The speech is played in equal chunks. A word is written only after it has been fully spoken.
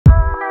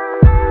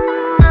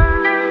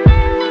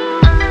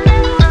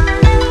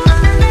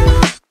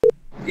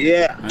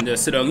Yeah. And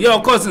just sit down. Yo,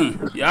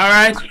 cousin, you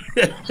alright?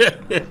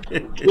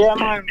 Yeah,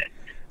 man.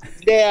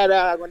 There,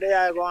 dog. When they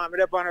are going,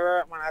 I'm up on the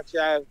work, man. I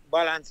try to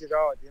balance it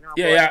out, you know.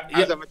 Yeah, But yeah,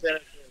 yeah. as I'm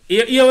telling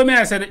You what me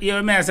I said, you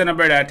what me I said, no,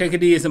 brother, take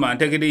it easy, man,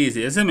 take it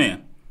easy, you see me?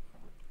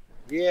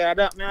 you, yeah,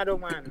 I do,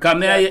 man. Because I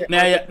try to take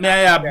my time me I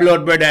have there.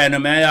 blood brother, you know,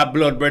 me I have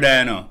blood brother,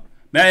 you know.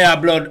 Me I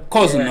have blood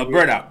cousin, Yeah, no, yeah.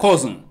 brother,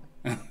 cousin.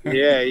 Yeah,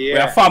 We are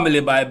yeah. family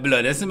by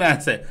blood, you see me I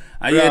say.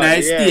 And you in Bro, the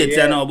yeah, States,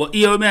 you yeah. know, but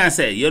here what me I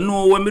say, you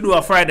know when me do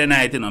a Friday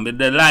night, you know, me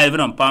the live, you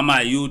know, on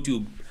my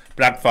YouTube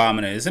platform,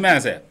 you know, you see me I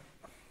say.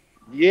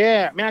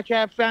 Yeah, me I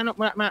try to find out,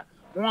 I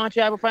want to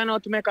try to find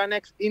out to make our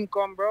next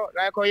income, bro.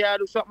 Like, how you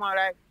do something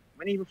like,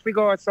 I need to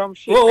figure out some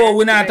shit, Oh, man,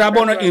 we to not make talk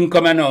about no that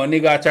income now.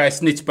 Nigga try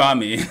snitch for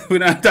me. We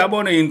not talk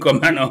about no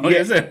income now. Yeah,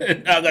 You say,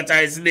 nigga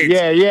try snitch.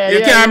 yeah, yeah, You yeah. You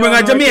can't bring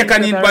don't a know what things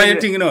Jamaican that in by your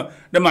already. thing, you know.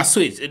 Them a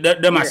switch.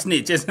 Them a Yeah,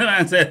 snitch. You see what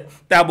I say?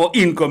 Talk about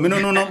income. You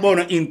don't know nothing about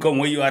no income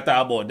when you are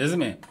talking about. This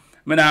me.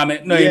 Me not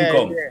make no yeah,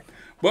 income. yeah.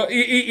 But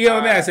you know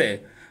what I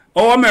say?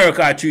 How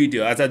America treat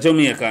you as a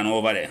Jamaican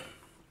over there?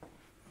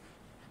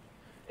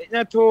 It's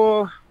not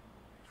too,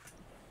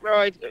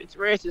 bro. It's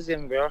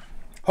racism, bro.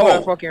 Full of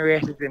How? fucking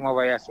racism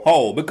over here, so.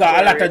 How? Because a Full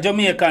of lot of racism.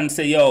 Jamaicans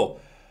say, yo,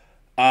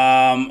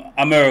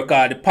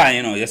 America the pie,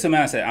 you know. You see me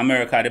I say,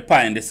 America the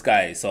pie in the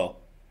sky. So,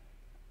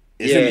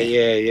 you see Yeah, me?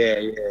 yeah, yeah,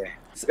 yeah.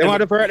 So, Them have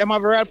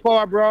the real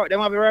power, bro. Them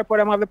have the real power.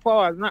 Them have the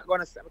power. I'm not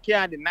gonna. We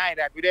can't deny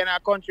that. We're in a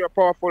country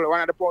powerful,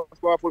 one of the most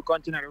powerful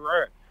countries in the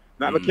world.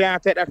 Now we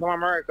can't take that from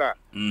America.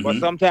 But mm-hmm.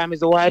 sometimes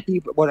it's the white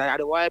people. But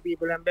the white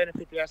people them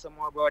benefit here some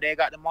more, bro. They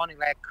got the money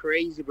like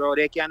crazy, bro.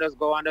 They can't just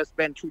go and just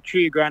spend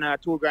 3 grand or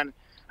 2 grand,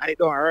 and it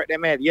don't hurt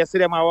them head.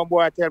 Yesterday, my one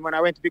boy tell me when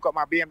I went to pick up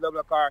my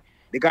BMW car,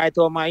 the guy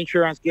told my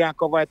insurance can't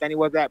cover it, and he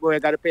was like, bro, you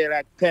got to pay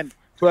like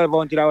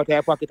 1200 out of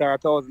your pocket or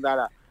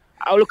 $1,000.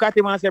 I look at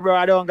him and say, bro,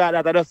 I don't got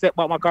that. I just set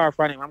back my car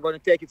from him. I'm going to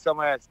take it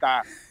somewhere else,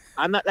 car.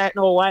 I'm not like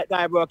no white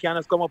guy, bro, can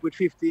just come up with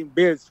 15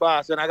 bills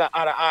fast when I got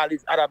all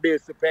these other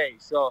bills to pay.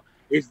 So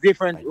it's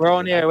different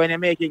around here when you're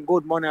making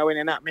good money or when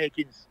you're not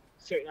making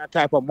certain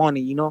type of money,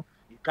 you know?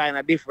 It's kind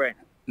of different.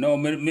 No,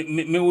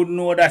 me would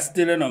know that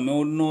still, you know. Me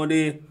would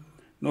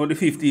know the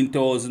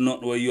 15,000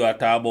 not what you are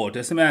talking about.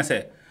 You see me I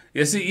say?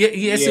 You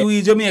see Yeah.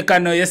 we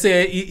Jamaican now, you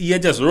say you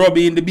just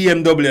rubbing the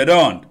BMW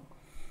down.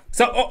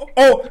 So,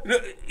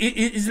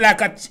 it's like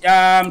a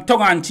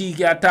tongue-in-cheek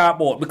you talk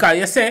about. Because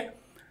you say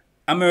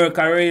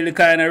America really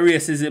kind of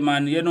racism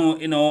and, you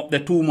know, the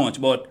too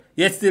much. But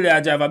you still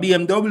have a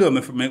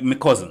BMW, my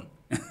cousin.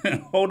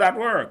 How that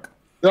work?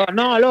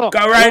 No, look.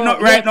 Because right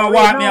now,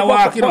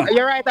 walk, you know.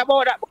 You're right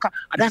about that. Because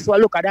that's why,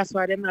 look, that's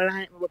why them not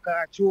like me.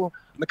 Because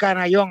I'm kind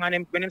of young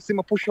and when them see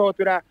me push out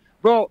with that,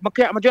 bro,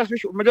 I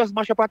just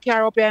mash up a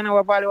car up here and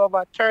I value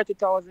over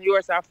 30,000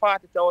 euros or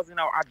 40,000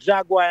 or a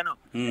Jaguar, you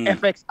know,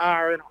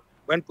 FXR, you know.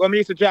 When we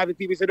used to drive it,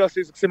 people used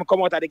to see me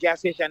come out at the gas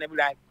station and they be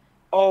like,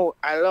 oh,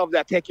 I love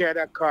that, take care of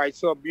that car, it's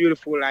so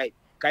beautiful, like,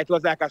 cause it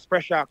was like a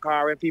special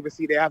car when people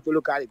see they have to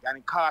look at it and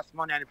it costs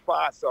money and it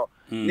fast, so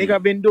nigga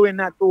been doing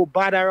that too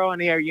bad around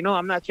here, you know.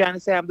 I'm not trying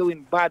to say I'm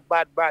doing bad,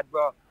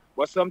 bro,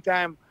 but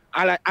sometimes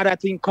other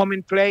things come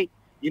in play,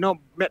 you know,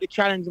 make the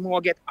challenge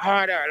more get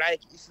harder, like,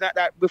 it's not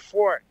that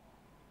before.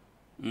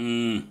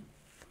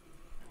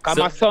 Cause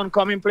my son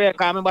come in play.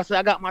 Cause I remember, so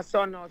I got my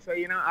son now, so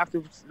you know,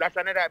 after that's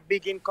another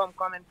big income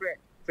come in play.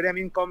 For them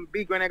income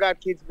big when I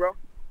got kids, bro.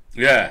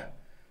 Yeah.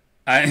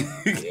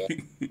 Yeah.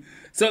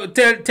 So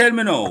tell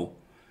me now.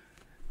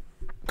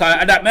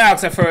 Cause that may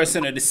ask you first,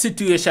 you know, the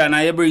situation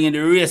and you bring in the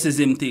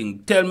racism thing.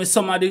 Tell me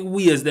some of the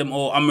ways them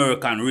all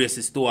American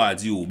racist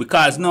towards you.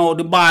 Because now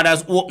the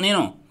borders open, you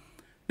know.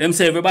 Them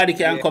say everybody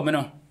can come, you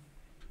know.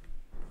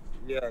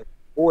 Yeah.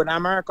 Oh, in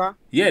America?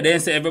 Yeah, they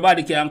say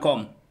everybody can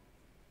come.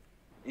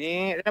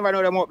 Yeah, I never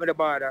know them open the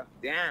border.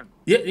 Damn.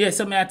 Yeah,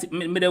 so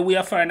me the way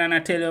I find and I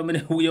tell you, me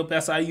the way up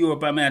here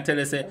Europe and I tell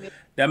you say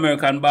the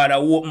American border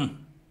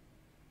open.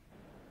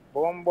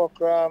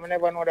 I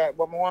never know that.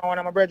 But one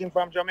of my brethren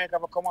from Jamaica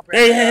will come up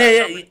here.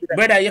 Hey,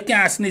 brother, you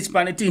can't snitch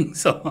on the thing,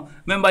 so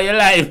remember your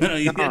life, you know,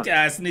 you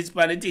can't snitch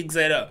on the thing,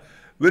 so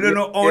we don't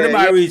know how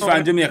them reach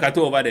from Jamaica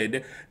to over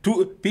there.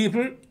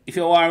 People, if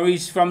you want to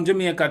reach from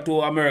Jamaica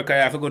to America, you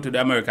have to go to the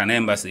American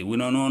embassy. We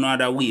don't know no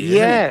other way.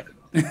 Yeah.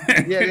 Yeah,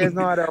 there's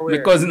no other way.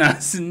 Because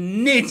not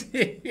snitch.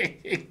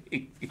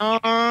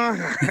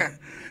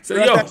 So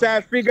yo, I try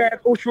to figure out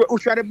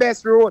which are the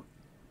best route.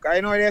 Cause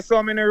you know there's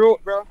so many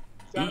routes, bro.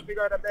 Trying to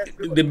figure out the best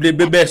route.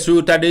 The best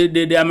route at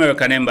the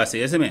American embassy,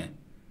 you see me?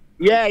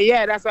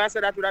 Yeah, that's why I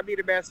said that would be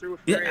the best route.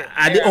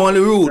 The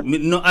only route,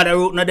 no other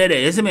route not there,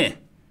 you see me?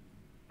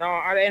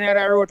 No, any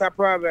other route a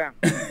problem.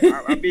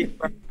 a big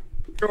problem.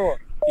 Sure.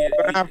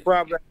 Don't have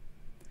problem.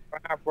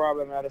 Don't have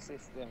problem with the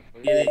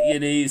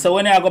system. So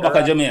when you go back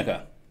to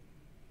Jamaica?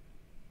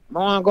 I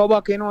want to go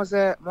back, you know,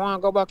 I want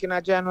to go back in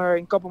January,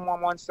 in a couple more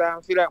months time.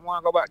 I feel like I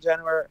want to go back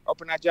January,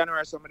 up in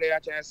January, so I'm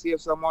trying to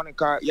save some money,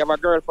 because you have a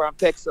girl from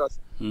Texas.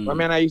 But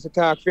me and I used to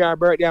talk for her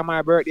birthday and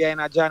my birthday in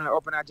January,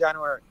 up in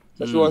January.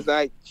 So she was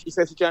like, she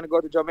said she's trying to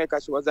go to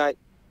Jamaica. She was like,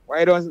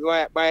 why don't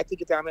you buy a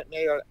ticket and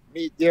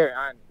meet there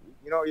and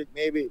you know,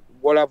 maybe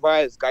all of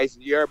us, guys,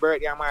 your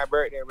birthday and my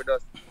birthday, we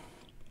just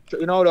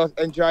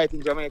enjoy it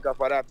in Jamaica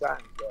for that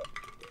time. So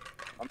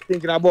I'm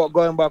thinking about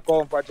going back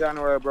home for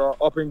January, bro.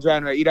 Up in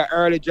January, either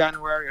early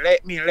January,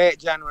 late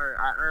January,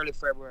 or early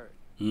February.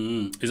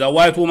 Is a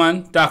white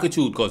woman talk the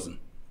truth, cousin?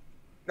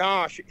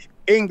 No,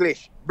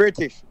 English,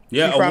 British.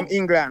 Yeah, She's from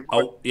England.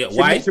 Yeah,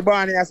 white. She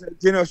born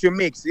here, she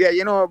mix. Yeah,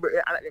 you know,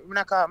 when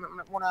I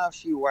have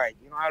she white,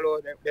 you know,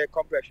 although their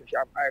complexion, she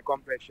have high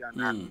complexion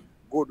and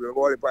good with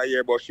all the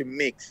year, but she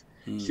mix.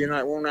 She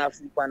not won't have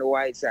sleep on the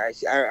white side.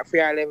 I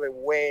feel I live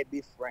way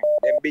different.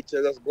 Them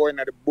bitches just go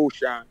into the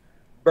bush and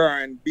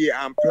burn beer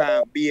and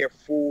plant beer,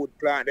 food,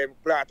 plant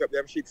up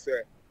them shit,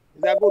 sir.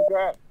 Is that good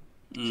girl?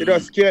 She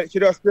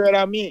does scared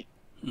of me.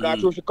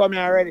 Because she come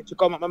here already. She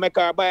come, I make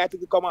her buy a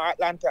ticket to come to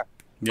Atlanta.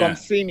 Come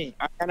see me.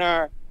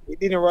 And it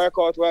didn't work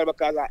out well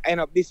because I end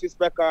up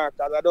disrespect her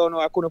because I don't know,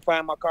 I couldn't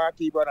find my car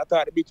key, but I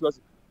thought the bitch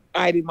was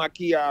hiding my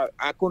key. I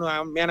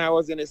couldn't, and I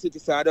was in the city,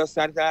 so I just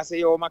started to say,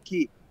 yo, my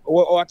key.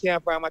 Oh, I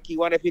can't find my key.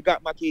 What if you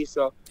got my key?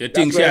 So you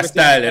think she a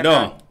style, you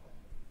know?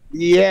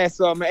 Yeah,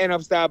 so I end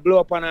up start blow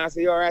up on her and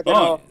say, all right, you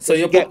know. So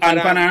you put hand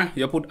on her?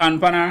 You put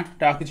hand on her?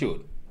 Talk the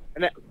truth.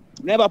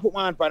 Never put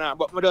my hand on her,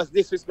 but I just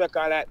disrespect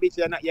her like, bitch,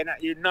 you're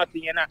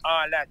nothing, you're not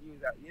all that.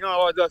 You know, I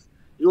was just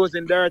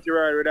using dirty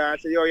word with her. I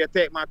say, yo, you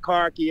take my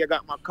car key, you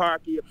got my car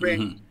key, you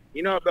bring,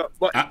 you know,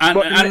 but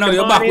now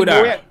you're back with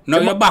her. Now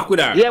you're back with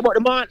her. Yeah, but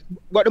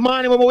the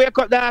morning when I wake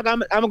up, dog,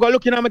 I'm going to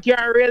look in my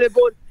car really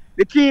good.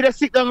 The key that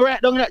sit down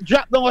right down,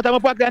 drop down out of my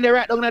pocket and they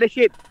right down at the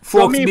shit.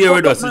 Folks, so bear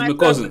with us, it's my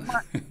cousin.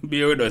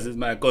 Bear with us, it's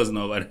my cousin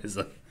over there.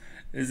 So,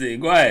 you see,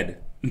 go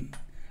ahead.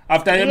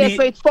 After you meet...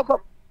 so it's fuck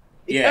up.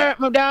 It hurt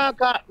me, dog.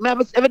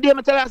 Every day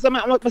I tell her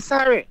something, I'm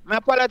sorry. I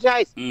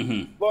apologize.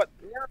 But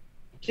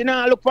she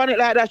not look funny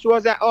like that. She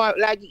was like, oh,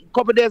 like a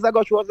couple days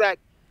ago, she was like,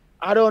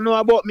 I don't know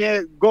about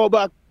me, go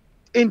back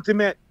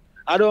intimate.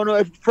 I don't know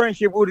if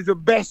friendship would is the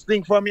best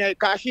thing for me.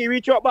 Because she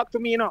reached out back to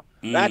me, you know.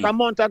 Like a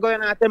month ago,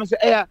 and I tell me, say,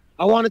 hey,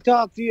 I want to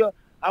talk to you.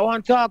 I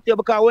want to talk to you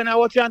because when I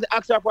was trying to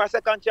ask her for a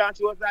second chance,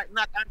 she was like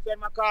not answering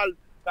my call.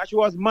 Because she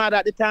was mad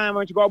at the time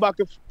when she go back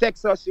to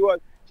Texas. She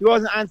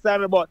wasn't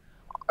answering me, but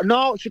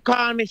now she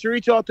called me. She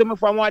reached out to me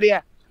from one day.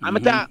 I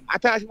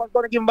thought she was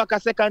going to give me back a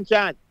second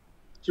chance.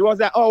 She was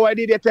like, oh, why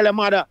did you tell her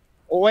mother?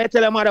 Oh, why you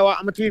tell her mother what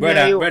I'm between me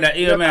and you? Brother,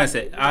 hear me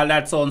say, all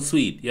that sounds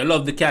sweet. You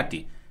love the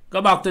catty.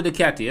 Go back to the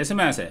catty. You see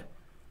me say?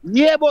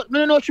 Yeah, but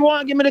me know she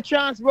won't give me the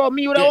chance, bro.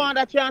 Me would have want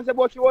that chance,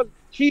 but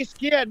she's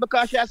scared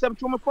because she has some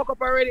too much fuck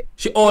up already.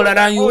 She older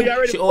than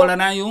you? She older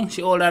than you?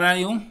 She older than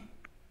you?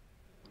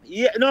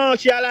 Yeah, no,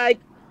 she like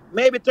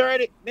maybe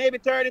 30, maybe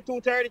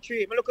 32,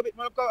 33. Me look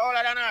older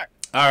than her.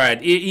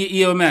 Alright,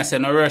 you may say,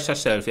 no rush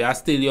yourself. You're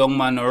still young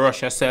man, no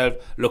rush yourself.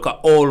 Look at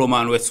old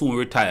man will soon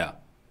retire.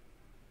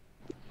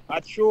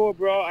 That's true,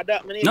 bro.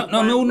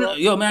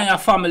 Yo, man, your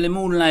family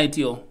moonlight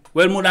you.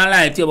 Well, more than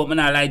light you, but me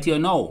not light you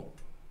now.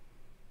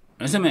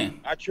 You see me?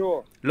 That's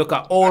true. Look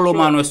at old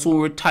man will soon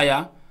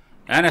retire.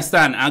 You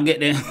understand? I get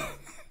them.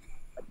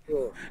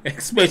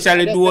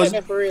 Especially those,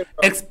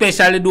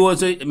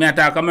 me I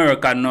talk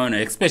American now,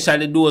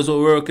 especially those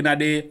who work in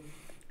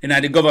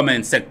the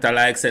government sector,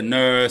 like say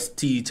nurse,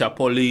 teacher,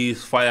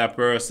 police, fire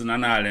person,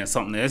 and all that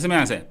something. You see me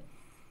I say?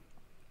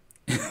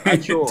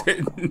 That's true.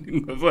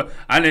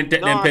 And then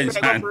take them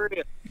pension.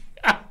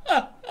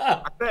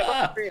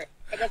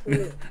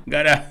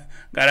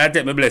 Gotta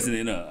take my blessing,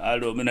 you know.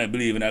 Although I not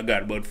believe in a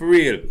God, but for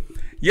real,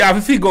 you have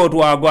to figure out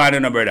what go on, you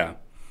know, brother.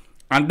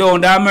 And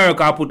down the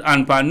America put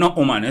hand pan no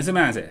woman. You see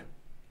me I say?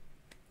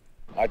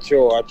 That's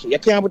true. You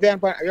can't put hand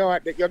pan. You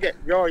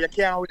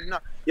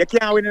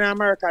can't win in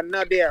America.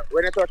 Not there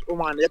when you touch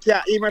woman. You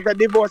can't even if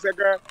you divorce a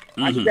girl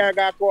and she can't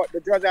go court. The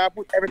judge will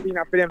put everything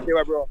up for them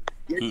favor, bro.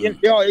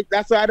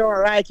 That's why I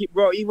don't like it,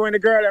 bro. Even when the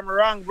girl them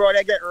wrong, bro,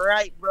 they get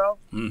right, bro.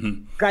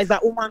 Cause it's a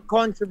woman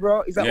country,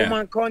 bro. It's a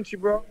woman country,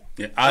 bro.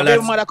 Yeah, my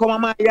baby mother come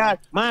on my yard.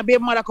 My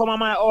baby mother come on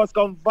my house,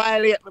 come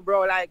violate me,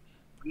 bro. Like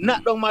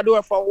knock down my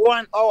door for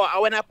 1 hour.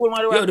 And when I pull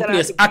my door, the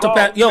place hot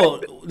up.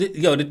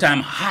 The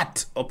time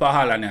hot up a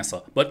Holland and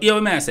so. But here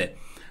we may say,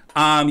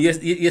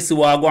 you see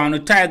what go on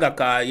with Tiger,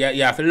 cause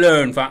you have to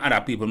learn from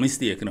other people's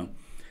mistake, you know.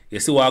 You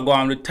see what go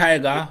on with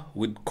Tiger,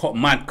 with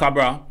Mad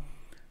Cabra.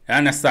 You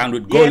understand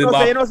with Gully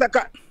Bob. You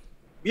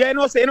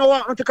know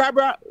what, to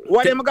Cabra?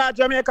 What them got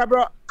Jamaica,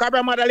 bro?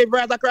 Cabra mother live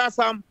right across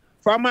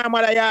from my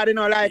mother yard, you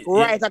know, like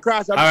right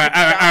across. All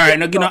right.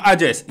 Now give no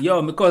address.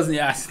 Yo, my cousin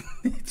asked.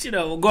 You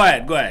know, go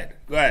ahead.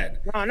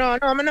 No,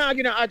 I'm not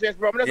giving no address,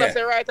 bro. I'm just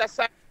say right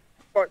aside.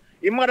 But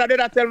your mother did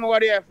not tell me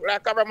what they have.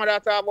 Like Cabra mother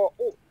talk about,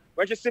 oh,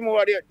 when she see me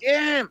what they have.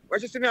 Damn, when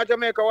she see me at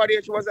Jamaica what they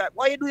have, she was like,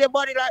 why you do your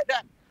body like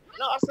that?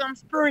 No, I said, I'm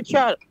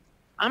spiritual.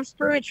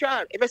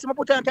 If I see me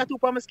put on a tattoo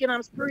on my skin,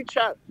 I'm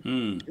spiritual.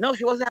 No,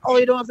 she was like, oh,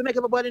 you don't have to make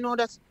everybody know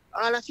that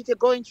all that shit you're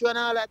going through and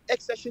all that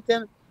extra shit.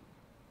 And,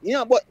 you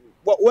know, but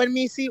when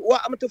me see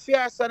what I'm to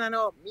fear, son, and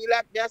all, me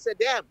like, I said,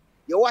 damn,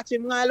 you're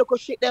watching me look at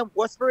shit, them,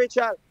 what's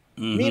spiritual?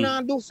 Me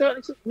not do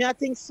certain shit, me I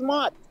think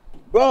smart.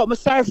 Bro, I'm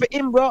sorry for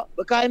him, bro,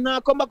 because I now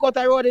come back out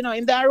the road, you know,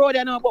 in that road,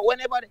 you know, but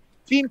whenever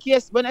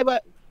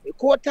The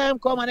court time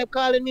come and they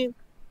calling me.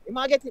 They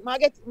might get,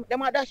 they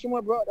might dash him,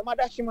 bro. They might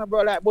dash him,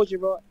 bro, like Boji,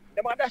 bro.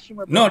 They might dash him,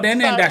 bro. No, they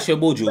ain't dash your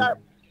Boju.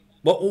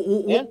 But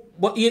Yeah?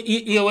 what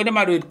you what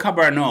them do with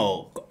Cabra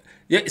now?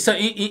 Yeah, so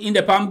in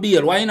the Palm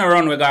Bill, why you not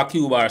run with got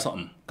Cuba or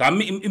something? Cause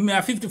me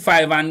a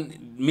 55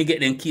 and me get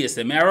them case.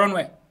 Me I run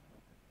with.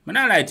 Me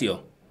not lie to you.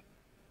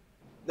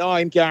 No,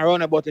 him can't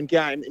run, but him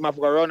can't. Him have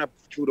to run up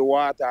through the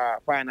water,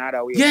 find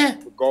another way. Yeah.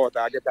 To go out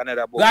or get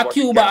another boat. Got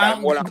Cuba.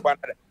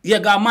 Yeah,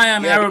 got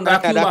Miami. I run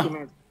got Cuba.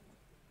 Document.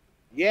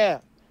 Yeah.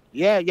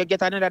 Yeah, you get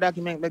another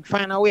document. Like,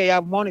 find a way, you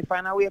have money,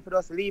 find a way for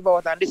us to leave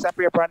out and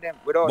disappear from them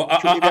without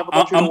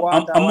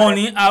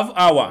money have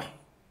hour.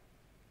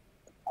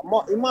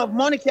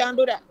 Money can't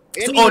do that.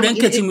 So then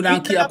catch him with a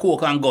key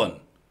coke and gun.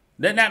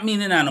 That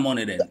mean he not no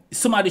money then.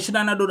 Somebody should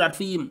not do that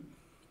for him.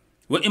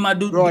 What him a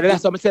do? Bro,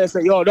 that's what I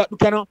say. Yo, that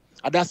cannot.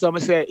 That's what I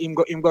say.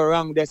 Him go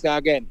wrong this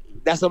again.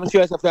 That's what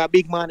I say. For a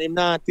big man, him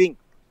not think.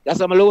 That's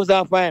what I lose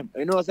off for him.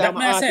 You know, so I'm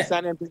an artist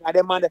and everything. And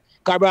them man,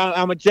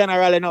 I'm a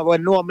general, you know,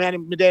 but no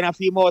man, me then a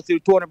few more to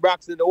Tony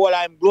Braxton, the whole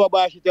I'm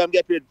global shit to him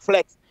get paid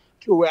flex.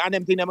 True, and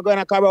them thing, I'm going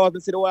to cover out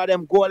and see the whole of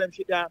them gold them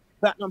shit down,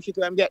 platinum shit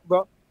to him get,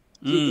 bro.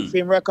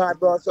 Film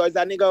record, bro. So it's a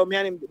nigga, me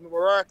and him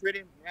work with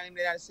him, me and him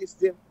in the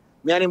system,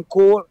 me and him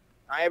cool,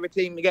 and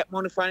everything. Me get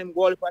money from him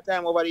gold for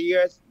time over the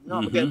years. You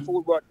know, me get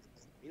food, but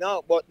you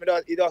know, but me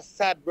does, it does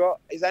sad, bro.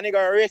 It's a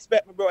nigga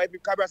respect me, bro. Every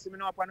cabra see me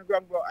now up on the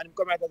ground, bro, and him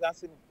come out and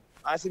see me.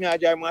 I see me a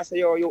drive, I say,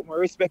 yo, I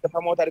respect the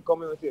promoter of the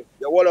community.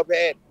 You hold up your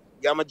head.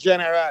 I'm a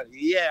general.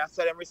 Yeah, I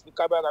saw them respect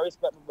cabra, I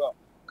respect me, bro.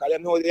 Because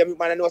them know, them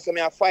man know so me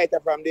a fighter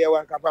from day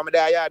one. Because from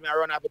the yard, me I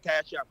run up a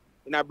tire shop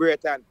in a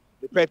Brayton.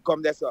 The pet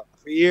come there, so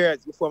for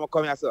years before I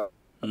come here, so.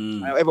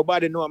 And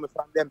everybody know me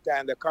from them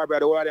time. The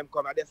cabra, the whole of them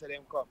come, and they say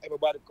them come.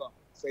 Everybody come.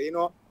 So, you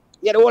know,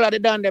 yeah, the whole of the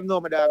damn them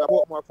know me, dog. I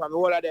bought more from the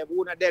whole of them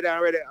who not dead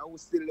already and who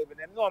still living.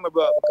 Them know me,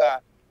 bro,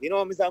 because you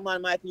know, Mr.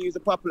 Man might use a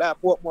popular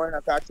Portmore and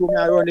I told me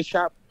I run the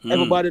shop.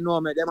 Everybody know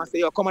me. They must say,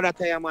 yo, come on that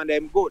time, man,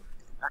 them good.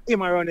 And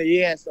him around the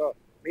year, so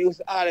me used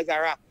to always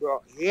a rap,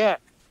 bro. Yeah.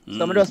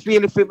 So I just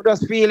feel it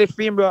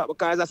film, bro,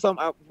 because of some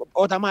out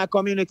of my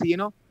community, you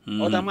know.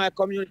 Out of my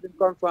community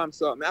come from.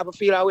 So I have a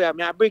feel away. I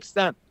a brick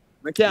stand.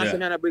 I can't say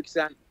I'm a brick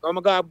stand. I'm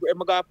a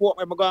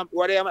Portmore,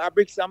 whatever, a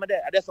brick stand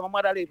there. That's where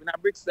my mother live in a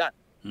brick stand.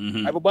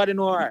 Everybody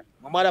know her.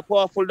 My mother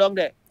powerful down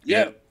there.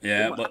 Yeah,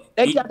 but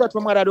they can't touch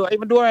my mother though.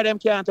 Even though them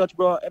can't touch,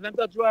 bro. If them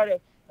touch her,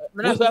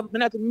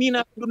 me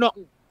not do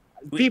nothing.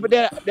 People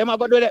there, them are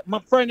gonna do that. My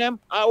friend them,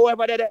 or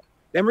whoever they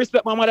them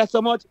respect my mother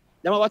so much.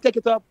 Them are gonna take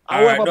it up.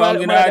 All right,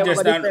 dog, you know, I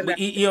just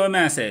you know what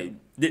man say.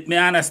 Me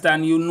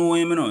understand you know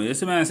him, you know. You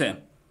see what I'm saying?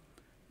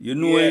 You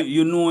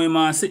know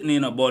him sitting in, you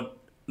know, but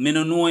me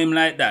don't know him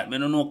like that. Me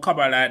don't know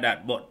cover like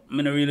that, but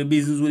me not really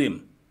business with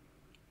him.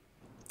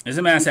 You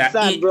see what I'm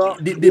saying?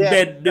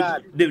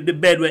 The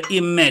bed where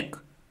he make.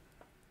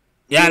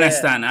 You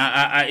understand?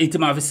 I eat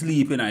him off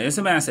sleep, you know. You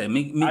see what I'm saying?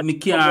 Me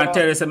can't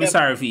tell you I'm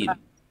sorry for him.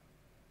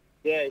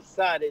 Yeah, it's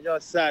sad. It's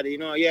just sad, you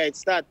know. Yeah,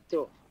 it's sad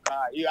too.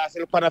 You ask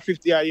look on a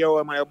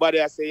 50-year-old man, your body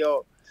I say,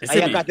 yo, and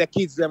you got the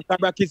kids them.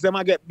 Cabra kids them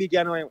I get big,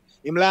 you know.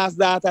 Him last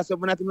daughter, so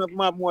when I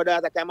have more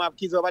daughter, can have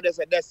kids over there,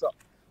 so that's so.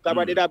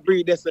 Cabra did that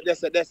breed, that's so.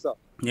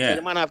 Yeah. So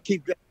the man have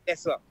kids,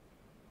 that's so.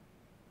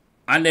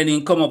 And then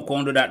he come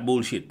do that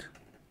bullshit.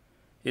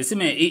 You see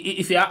me?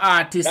 If you're an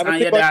artist and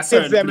you're at a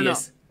certain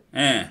place.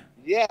 Yeah.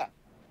 You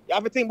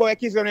have to think about your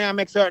kids when you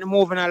make certain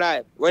move in your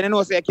life. When you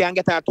know say you can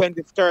get out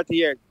 20, 30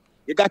 years.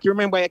 You got to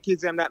remember your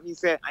kids them that means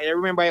say, and you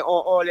remember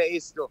all your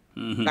is too.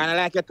 Kind of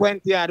like your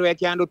 20 year where you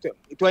can do to.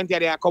 20 year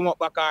they come up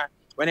back or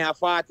when you're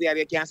 40 year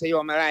you can say,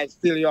 yo, my life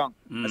still young.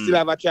 I still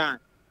have a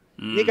chance.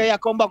 Nigga, you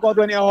come back out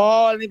when you're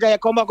old. Nigga, you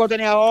come back out when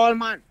you're old,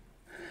 man.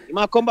 You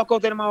might come back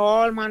out when you're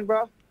old, man,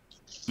 bro.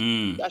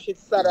 That shit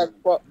sad as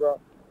fuck, bro.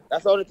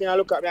 That's the only thing I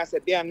look at me. I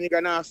said, damn,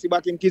 nigga, now see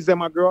back in kids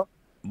them, grow.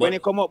 When you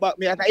come up back,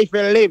 me, that's if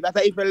you live.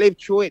 That's if you live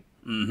through it.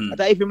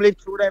 That's if you live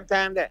through them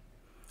time there.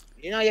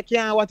 You know, you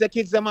can't watch the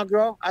kids them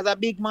grow as a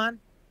big man.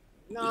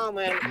 No,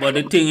 man. But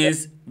the thing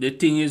is,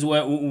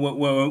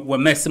 we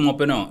mess him up,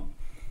 you know.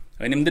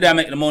 When him did I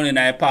make the money in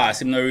I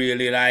pass, him not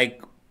really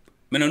like.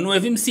 I don't know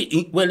if him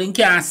see. Well, he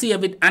can't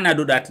save it and I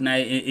do that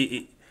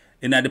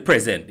in the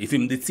present. If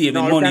him did save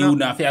money, he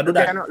wouldn't have to do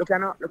that. Look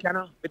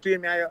at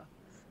between me and you.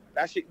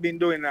 That shit been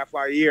doing that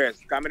for years.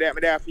 Because me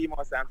there a few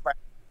months and fight,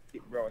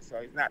 bro. So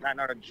it's not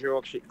a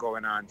joke shit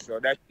going on. So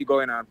that shit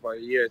going on for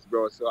years,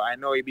 bro. So I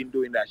know he been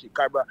doing that shit.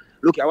 Bro,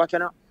 look at what you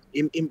know.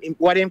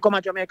 What him come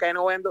to Jamaica, you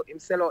know what him do? Him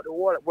sell out the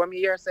whole. When me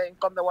hear saying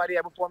come the day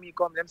before me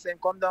come, them saying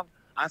come down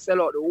and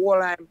sell out the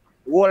whole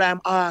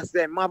ass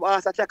them. My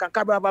ass a check and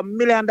Cabra have $1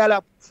 million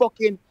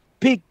fucking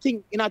big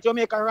thing in a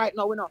Jamaica right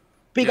now, you know.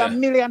 Big $1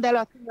 million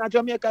thing in a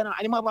Jamaica now.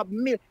 And him have a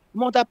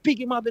amount of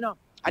pig him have, you know.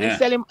 And him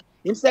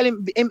sell him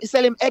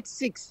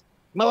X6.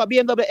 He have a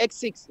BMW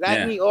X6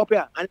 like me up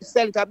here. And he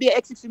sell it. A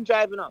X6 him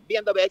drive, you know.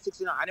 BMW X6,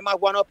 you know. And him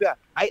have one up here.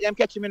 I eat them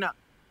catch him, you know.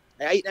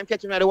 I eat them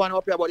catch him the one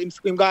up here, but him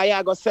scream, go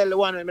yard, go sell the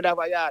one when me have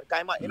a yard.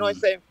 You know what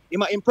I'm saying?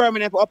 Him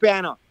impermanent up here,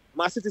 you know.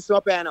 My city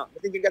up here, you know. I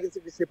think he got a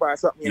city slipper or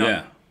something, you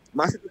know.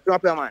 My city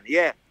up here, man.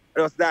 Yeah.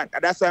 Just that.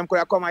 That's why I'm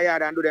going to come my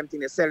yard and do them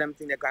things. They sell them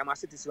things. They come my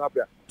citizen up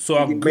there. So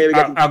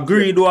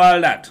agreed do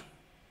all that.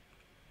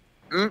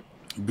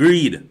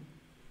 Greed.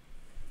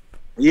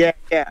 Yeah.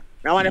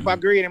 Now if I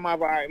green in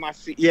my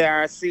C.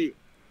 Yeah, I see.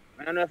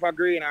 I don't know if I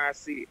green or I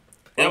see.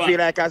 I feel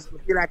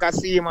like I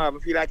see him. I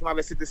feel like I'm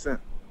a citizen.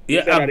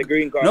 Yeah, the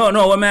green card.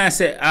 no, what man I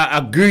say,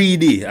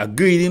 greedy,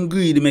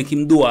 make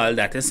him do all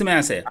that. You see me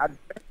I say?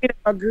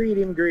 I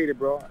greedy,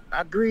 bro.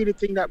 I greedy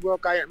thing that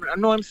broke. I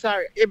know I'm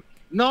sorry.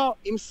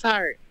 I'm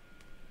sorry.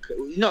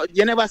 No,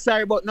 you never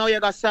sorry, but now you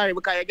got sorry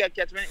because you get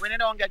catch. When you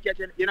don't get catch,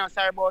 you're not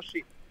sorry about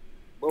shit.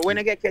 But when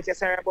you get catch, you're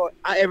sorry about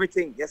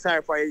everything. You're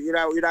sorry for it. You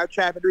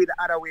try to do it the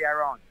other way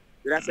around.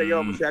 You don't say,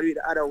 yo, we should do it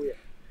the other way.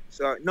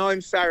 So, no,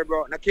 I'm sorry,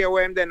 bro. Not care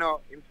where I'm there now.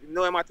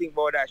 No, I'm think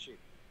about that shit.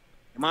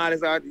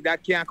 That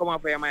can't come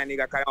up for your mind,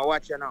 nigga, because I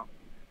watch you now.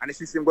 And the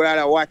system go out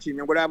there watching.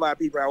 You go out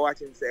people are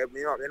watching. Say,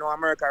 you know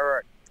America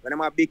work. When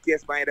I'm a big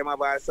case by them,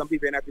 some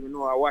people not even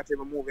know I watch them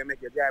move and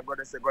make you drive. Go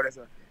this.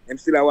 Them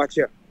still I watch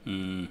you.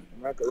 Them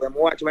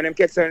watch when them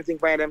catch certain things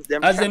by them.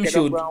 As them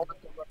should.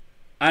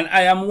 And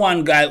I am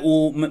one guy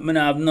who me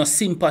have no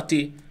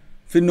sympathy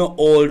for no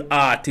old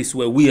artists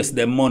who waste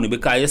their money.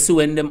 Because you see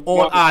when them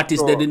old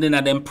artists they didn't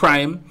have them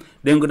prime,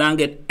 they're gonna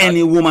get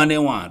any woman they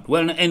want.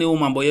 Well, not any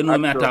woman, but you know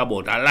what I talk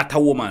about. A lot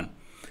of woman.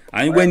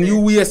 And when you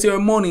waste your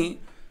money,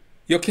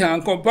 you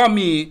can't come for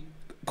me.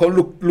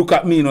 Come look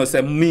at me and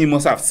say me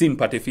must have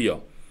sympathy for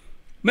you.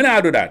 Me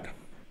not do that.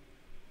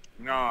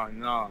 No.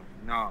 You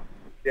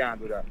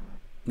can't do that.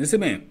 You see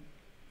me?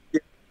 You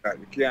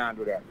can't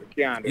do that.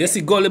 You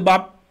see Gully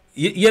Bop,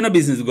 you're no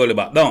business with Gully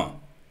Bop, don't.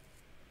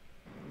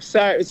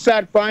 It's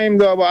sad for him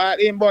though, but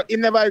he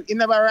never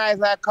rise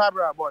like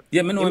Cabra. But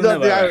yeah, me know him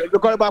never. The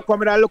Gully Bop come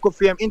with a local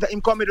fame. Him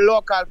come with the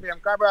local fame.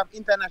 Cabra have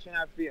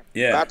international fame.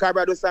 Yeah.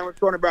 Cabra do something with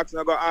Tony Braxton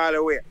and go all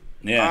the way.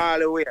 Yeah. All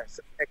the way.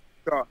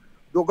 So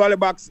the Gully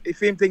Bop,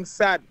 if him thinks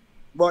sad,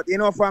 but you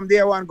know from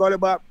day one, Gully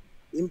Bop,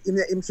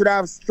 him should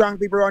have strong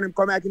people around him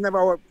come like he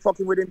never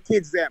fucking with him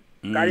kids them.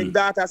 Cause him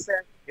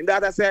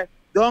daughter said,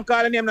 don't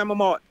call the name of my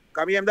mouth.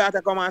 Cause him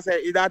daughter come and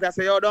say, his daughter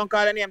say, yo, don't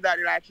call the name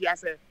daddy like she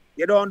said.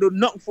 You don't do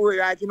nothing for it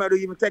like him, do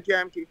even take care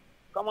of him kid.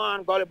 Come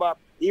on, Gully Bop.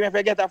 Even if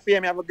you get a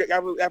fame, you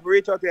have to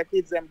reach out to your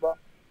kids them, bro.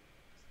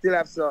 Still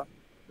have so.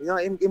 You know,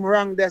 him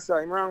wrong there, so.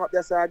 Him wrong up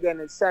there, so again.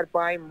 It's sad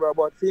for him, bro.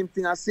 But for him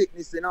thing of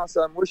sickness, you know,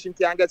 so I'm wishing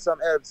he can get some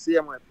help,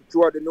 same way.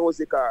 Throughout the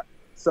nose car,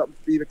 something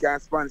people can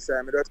sponsor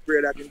him. I just pray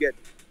that he can get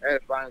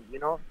help, and, you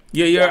know.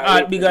 Yeah, your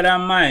heart bigger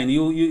than mine.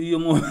 You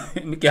more,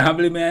 I can't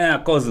believe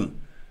my cousin.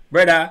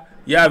 Brother,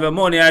 you have your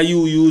money and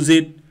you use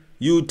it.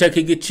 You take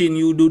it kitchen,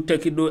 you do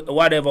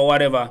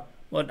whatever.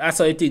 But that's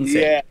how you think,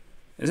 say. Yeah.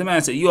 As a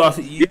man say, you have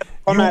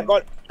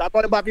that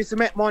Gully Bop used to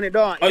make money,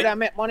 don't you? You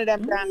make money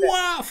them time.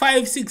 Wow,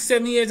 5, 6,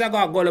 7 years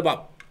ago, Gully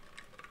Bop.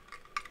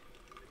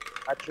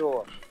 That's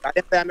true. At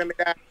the time when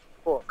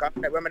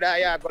my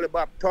dad Gully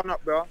Bop turn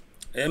up, bro.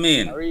 I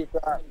mean,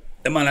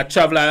 the man a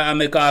traveler and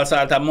make all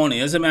sort of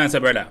money. As a man say,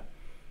 brother.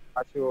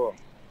 That's true.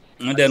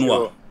 And then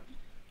what?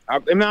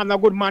 He not have no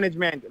good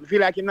management. I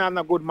feel like he not have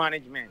no good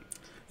management.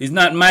 It's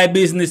not my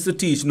business to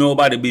teach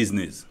nobody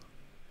business.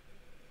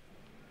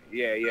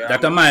 Yeah.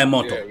 That's my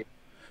motto. Yeah.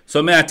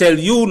 So may I tell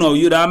you now,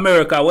 you the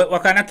America,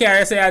 what kind of car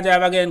you say I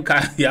drive again?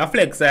 You're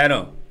flex, I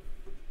know.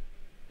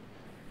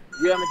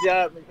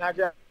 Yeah, I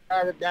drive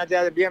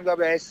the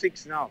BMW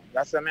S6 now.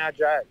 That's what I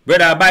drive.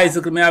 Brother, a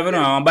bicycle me have, you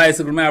know, a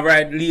bicycle me have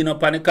right lean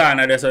up on the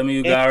corner, that's how me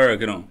you go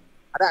work, you know.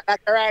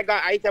 That's right,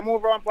 I used to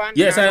move around.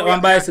 Yes, I on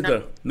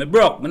bicycle. Me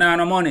broke, me not have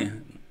no money.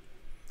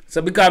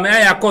 So because me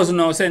and your cousin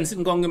now, sense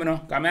him come give me now.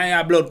 Because me and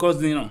your blood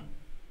cousin, you know.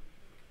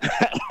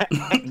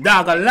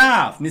 Dog a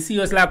laugh. Me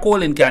serious like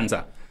colon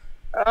cancer.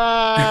 Look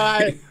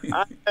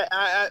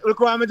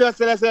what I'm just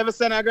let's have a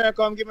send a girl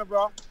come give me,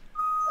 bro.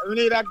 We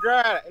need a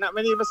girl.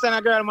 We need to send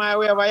a girl my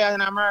way over here in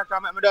America.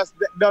 I'm just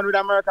done with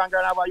American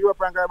girl, have a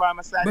European girl by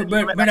my side. But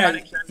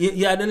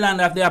you are the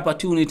land of the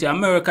opportunity.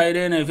 America,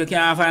 you know, if you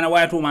can't find a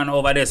white woman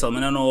over there, so I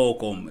don't know how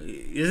come.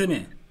 You see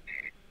me?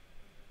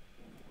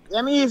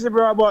 Yeah, me easy,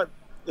 bro, but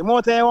the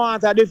more you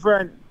want a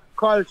different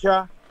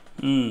culture,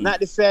 not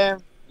the same.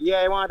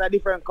 Yeah, you want a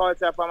different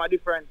culture from a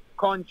different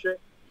country.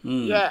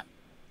 Yeah.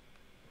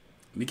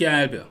 We can't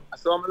help you.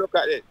 So I'm look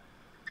at it.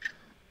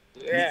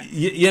 Yeah.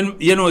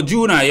 You know,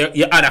 Junior,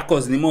 your other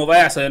cousin, him over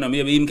here, so you know,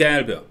 maybe him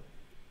can help you.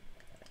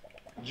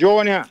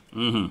 Junior.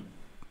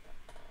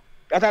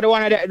 That's the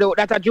one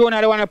that's a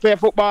Junior the one to play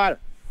football.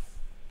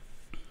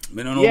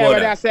 We don't know about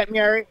that. Yeah, St.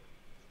 Mary.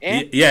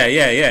 Eh?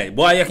 Yeah.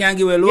 Boy, you can't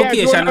give a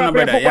location, no,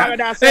 brother.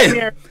 Yeah?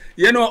 Hey,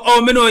 you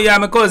know, me know you're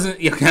my cousin.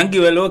 You can't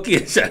give a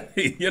location.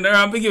 You know,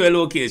 I'm to give a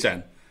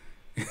location.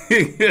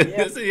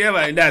 You see, yeah,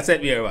 man, that's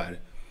St. Mary, man.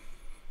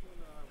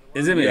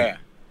 Is it me?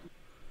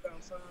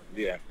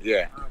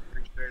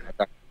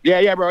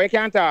 Yeah, bro. You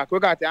can't talk. We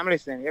got it. I'm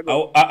listening.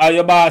 Are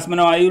your boss, man?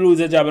 Are you lose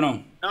your job,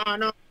 no? No. I'm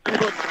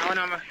good,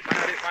 man.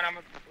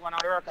 One of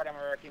the workers that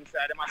work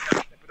inside the master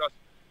with us.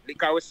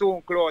 Because we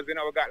soon close, you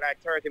know, we got like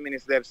 30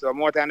 minutes left. So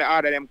more time the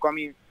order them come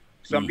in,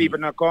 Some people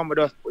not come, we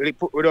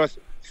just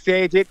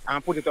stage it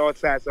and put it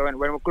outside. So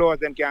when we close,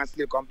 them can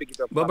still come pick it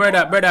up. But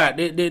brother,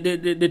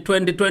 the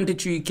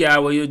 2023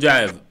 car where you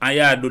drive and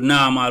you do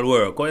normal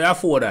work, how you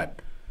afford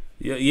that?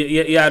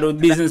 You do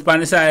business on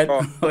the side,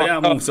 how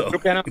you move so?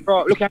 Look at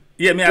bro, look at.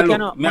 Yeah, me I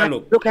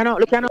look. Look at.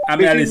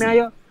 I'm a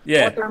listen.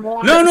 Yeah.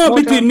 No,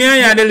 between me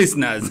and the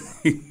listeners.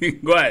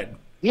 Go ahead.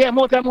 Yeah,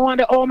 more time I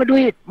wonder how I do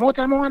it. More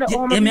time I wonder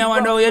how I do it. Yeah, I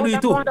wonder how you do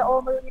it too.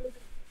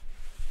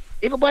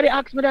 Everybody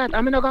asks me that.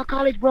 I'm not go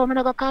college, bro. I'm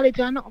not go college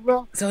or nothing,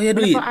 bro. So you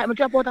do it? I'm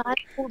drop out of high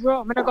school,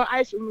 bro. I'm not go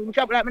high school.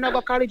 I'm not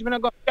go college. I'm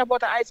not go drop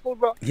out of high school,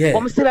 bro. Yeah.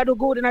 But I still do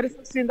good in the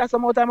 16. That's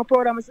some more time I'm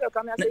proud of myself.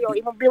 I say, yo,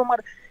 even be a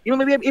mother,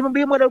 even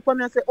be a mother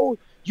come and say, oh,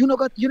 you know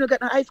got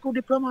a high school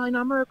diploma in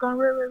America,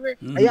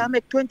 and yeah, I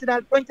make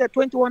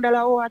 $21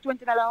 hour,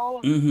 $20 hour,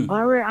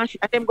 and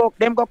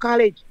them go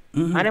college.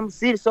 And them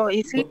see, so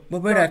you see. But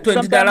brother,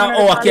 $20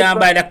 hour can't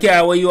buy the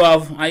car where you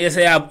have, and you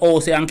say you have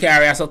house and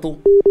carry so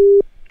too.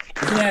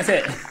 You know what I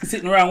say?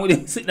 Sitting around with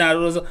it, sitting out,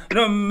 you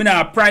know, me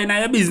not pride in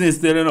your business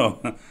still, you know.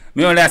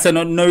 Me only say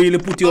no really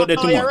put you out there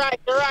too much. You're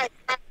right.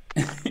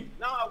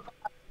 No,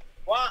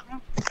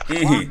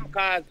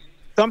 because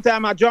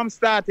sometimes I jump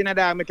start in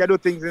that, make you do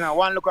things, you know.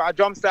 One look at a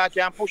jump start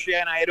can push you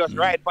and you just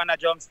ride on a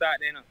jump start,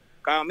 you know.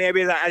 Because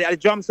maybe a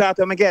jump start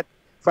when I get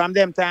from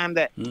them time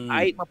that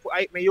I eat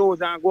my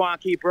use and go and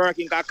keep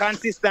working. Because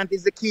consistent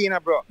is the key, you know,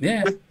 bro.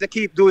 Yeah. To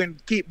keep doing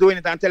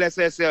it until I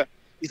say,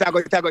 things are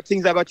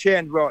going to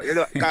change, bro. You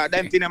know, because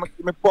them things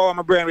I power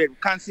my brain with.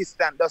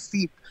 Consistent, just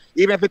keep.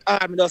 Even if it's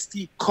hard, just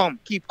keep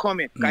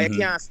coming. Because you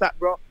can't stop,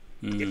 bro.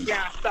 You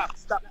can't stop.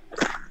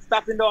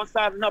 Stopping don't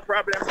solve no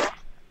problem,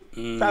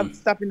 bro.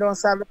 Stopping don't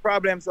solve the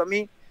problem. So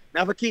me,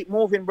 now if I keep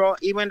moving, bro,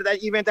 even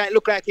that it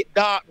look like it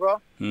dark,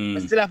 bro, I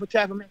still have to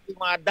try to make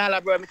my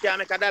 $1, bro. I can't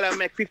make $1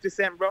 make 50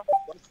 cents, bro.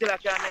 But I still have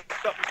to try to make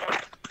something, bro.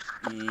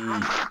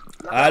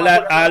 All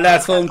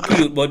that sound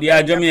cute, but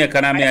you're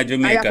Jamaican and me a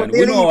Jamaican.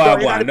 We know what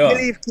I want, though.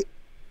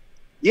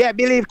 Yeah,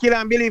 believe kill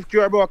and believe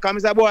cure, bro.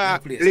 Because I'm a boy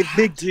live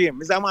big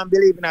dream. I'm a man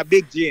believe in a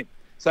big dream.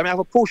 So I have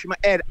to push my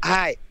head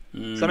high.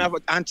 So I have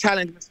to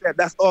challenge myself.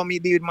 That's all me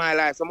do with my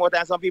life. So more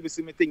times some people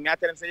see me think, I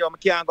tell them, say, yo, I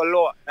can't go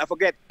low. I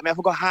forget, I have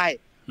to go high.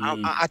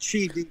 And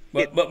achieve this.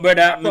 But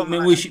brother, me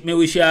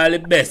wish you all the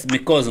best, my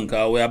cousin,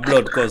 because we are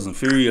blood cousin,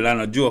 for real,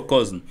 and a joke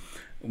cousin.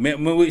 Me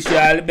wish you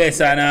all the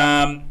best,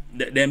 and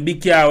them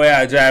big car where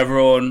I drive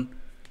around,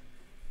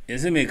 you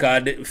see me,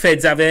 because the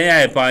feds have an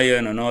eye upon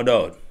you, no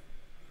doubt.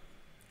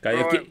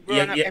 Because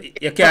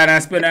you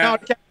can't spend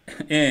that.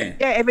 Yeah,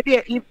 every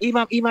day,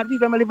 even people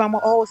live in my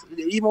house,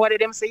 even what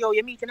them say, yo,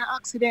 you meet in an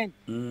accident.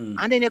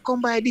 And then you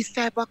come by this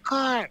type of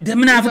car.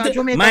 Them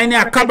mine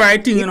a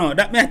cabaret thing, you know.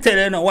 That me I tell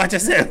you, no, watch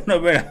yourself, no,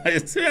 brother. You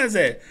see what I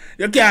say?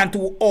 You can't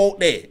do out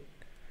there.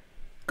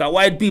 Because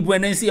white people,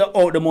 when they see you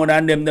out the more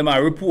than them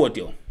are report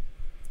you.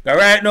 Because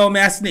right now,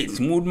 me a snitch.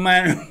 Mood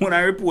man, when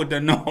I report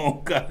you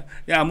now,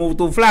 yeah, move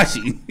too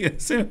flashy. You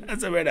see what I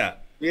say, brother?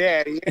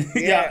 Yeah.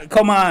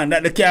 Come on,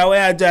 that the car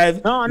where I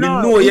drive. No.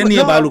 Know your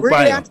neighbor look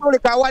really, fine.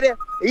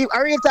 I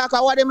really talk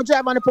about them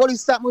drive and the police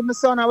stop with my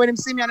son, and when them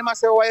see me and they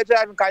say, why you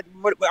driving? Because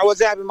I was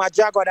driving my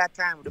Jaguar that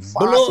time, the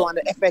fast one,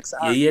 the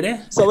FXR.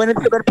 Yeah. So when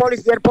the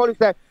police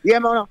say, yeah,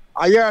 man,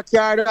 your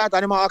car that,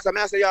 and they ask me,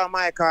 I say, yeah,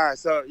 my car.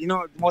 So, you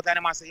know, more time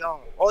they say,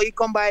 yo, oh, you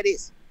come by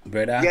this.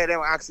 Brother. Yeah, they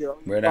will ask you,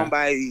 come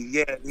by,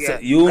 yeah. So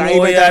you know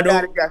what you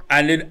do,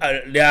 and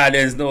the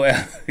others know,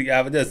 you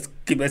have to just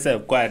keep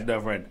yourself quiet,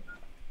 friend.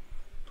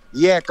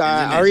 Yeah,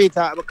 because I really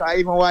talk, because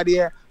even what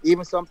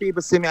even some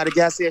people see me at the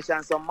gas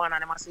station, some man,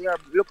 and they must say, yo,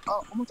 look,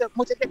 I'm going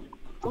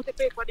to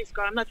pay for this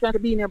car. I'm not trying to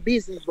be in your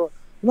business, but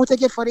I'm going to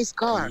get for this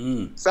car.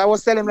 So I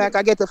was telling him, like,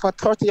 I get it for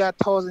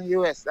 30,000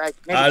 US. Like,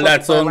 all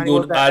that sound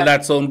good,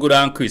 that sound good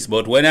and Chris,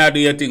 but when I do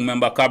your thing,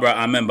 remember Cabra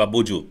and remember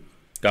Buju.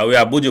 Because we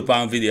have Buju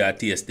on video at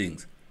taste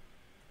things.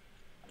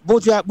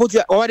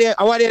 Buju, over there,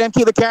 them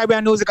keep the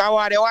Caribbean music,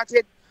 over there, watch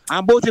it.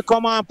 And Buju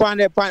come on,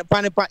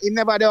 he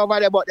never there over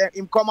there, but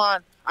him come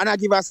on. And I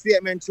give a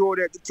statement through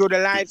the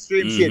live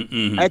stream shit.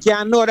 I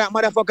can't know that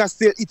motherfucker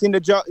still eating the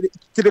job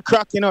to the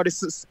crack, you know,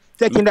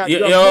 taking that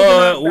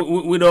job.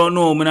 We don't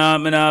know. Me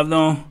have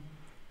no.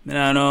 Big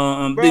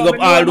up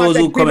all those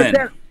who come in.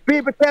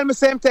 People tell me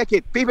same take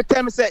it. People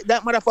tell me say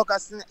that motherfucker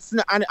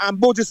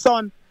and Boju's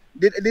son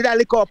did I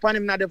lick up on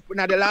him not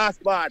the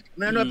last part.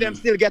 None of them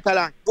still get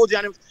along.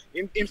 Boju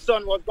and his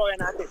son was going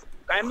at it.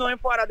 I'm not him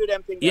father do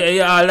them things.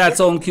 Yeah, all that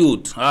sound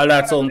cute.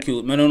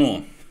 Me don't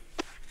know.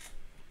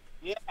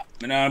 Yeah.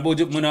 Me nah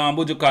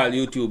Buju call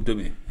YouTube to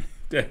me.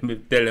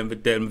 Tell them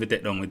to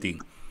take down the thing.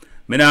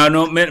 Me nah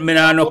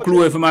no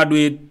clue if I do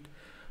it.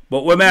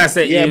 But when I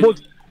say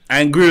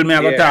and grill me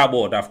I go talk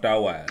about after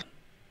a while.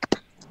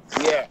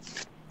 Yeah.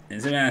 You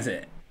see me I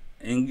say?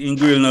 In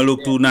grill no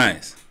look too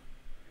nice.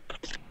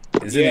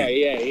 You see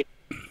me? Yeah.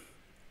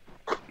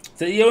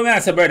 So you me I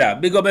say, brother,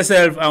 big up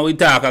yourself and we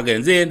talk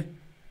again, see?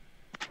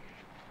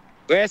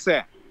 Yes,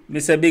 sir. Me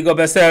say big up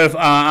yourself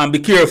and be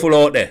careful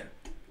out there.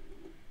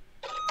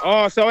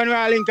 Oh, so when we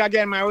link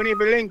again, man, we need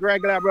to link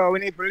regular, bro. We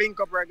need to link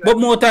up regular. But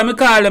more time I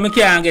call them, I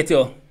can't get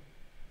you.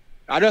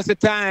 I just the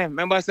time.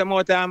 Remember some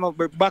more time of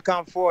back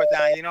and forth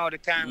and you know the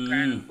time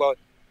kind of, but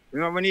you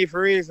know we need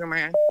for reason,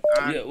 man.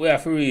 Yeah, we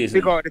have for reason.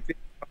 Because I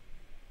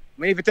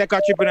need to take a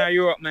trip in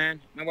Europe,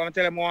 man. Remember I'm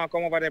telling you I want to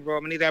come over there, bro.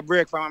 I need a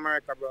break from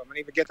America, bro. I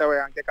need to get away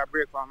and take a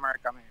break from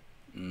America,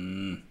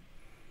 man.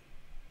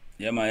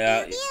 Yeah,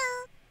 man,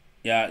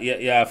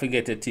 yeah,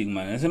 forget the thing,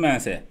 man. That's what man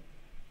say.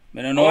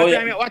 I don't know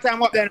what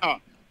time up there now?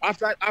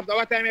 After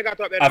what time you got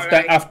up there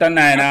after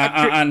 9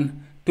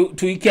 and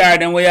to carry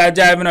them where you're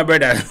driving,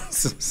 brother.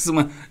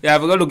 You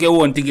have to go look at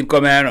one ticket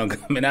come here. I'm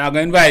going to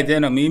invite you,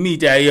 me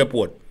meet you at the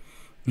airport.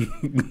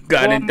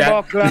 God,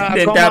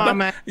 come on,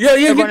 man.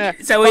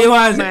 So what you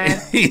want, man?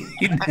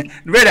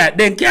 Brother,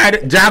 then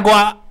carry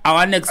Jaguar,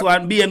 our next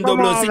one,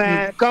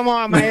 BMW. Come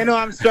on, man. You know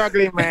I'm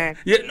struggling, man.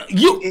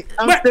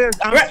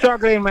 I'm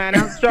struggling, man.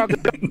 I'm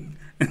struggling.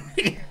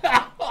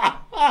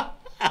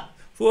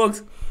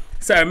 Folks,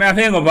 sorry, I have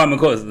to hang up on my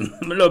cousin.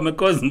 I love my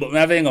cousin, but I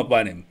have to hang up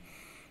on him.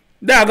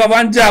 There go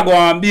one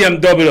Jaguar and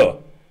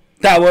BMW.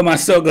 That was my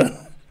struggle.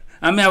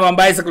 And I have one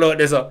bicycle out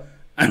there, so.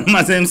 And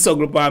I say him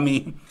struggle for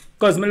me.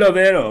 Because I love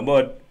it, you know,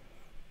 but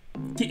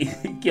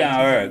it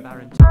can't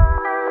work.